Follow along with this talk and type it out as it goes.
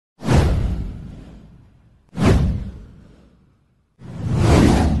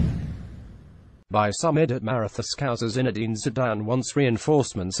by Sumedh Zinedine Zidane wants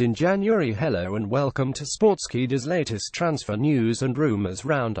reinforcements in January. Hello and welcome to Sportskeeda's latest transfer news and rumours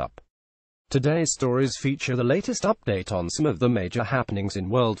roundup. Today's stories feature the latest update on some of the major happenings in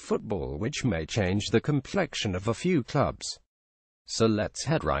world football which may change the complexion of a few clubs. So let's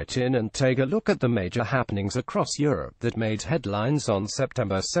head right in and take a look at the major happenings across Europe that made headlines on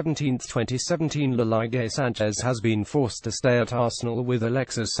September 17, 2017. La Liga. Sanchez has been forced to stay at Arsenal, with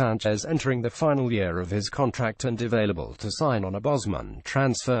Alexis Sanchez entering the final year of his contract and available to sign on a Bosman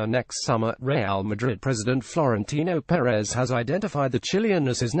transfer next summer. Real Madrid president Florentino Perez has identified the Chilean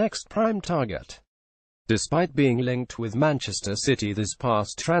as his next prime target. Despite being linked with Manchester City this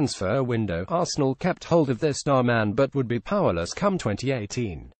past transfer window, Arsenal kept hold of their star man but would be powerless come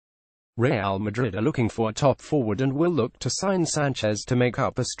 2018. Real Madrid are looking for a top forward and will look to sign Sanchez to make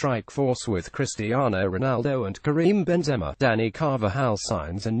up a strike force with Cristiano Ronaldo and Karim Benzema. Dani Carvajal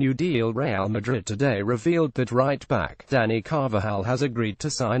signs a new deal. Real Madrid today revealed that right-back Dani Carvajal has agreed to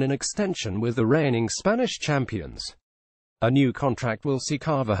sign an extension with the reigning Spanish champions. A new contract will see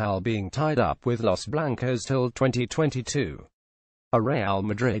Carvajal being tied up with Los Blancos till 2022. A Real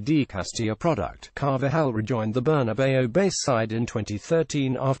Madrid de Castilla product, Carvajal rejoined the Bernabeu-based side in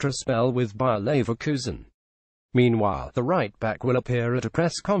 2013 after a spell with Bayer Leverkusen. Meanwhile, the right-back will appear at a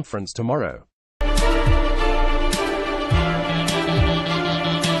press conference tomorrow.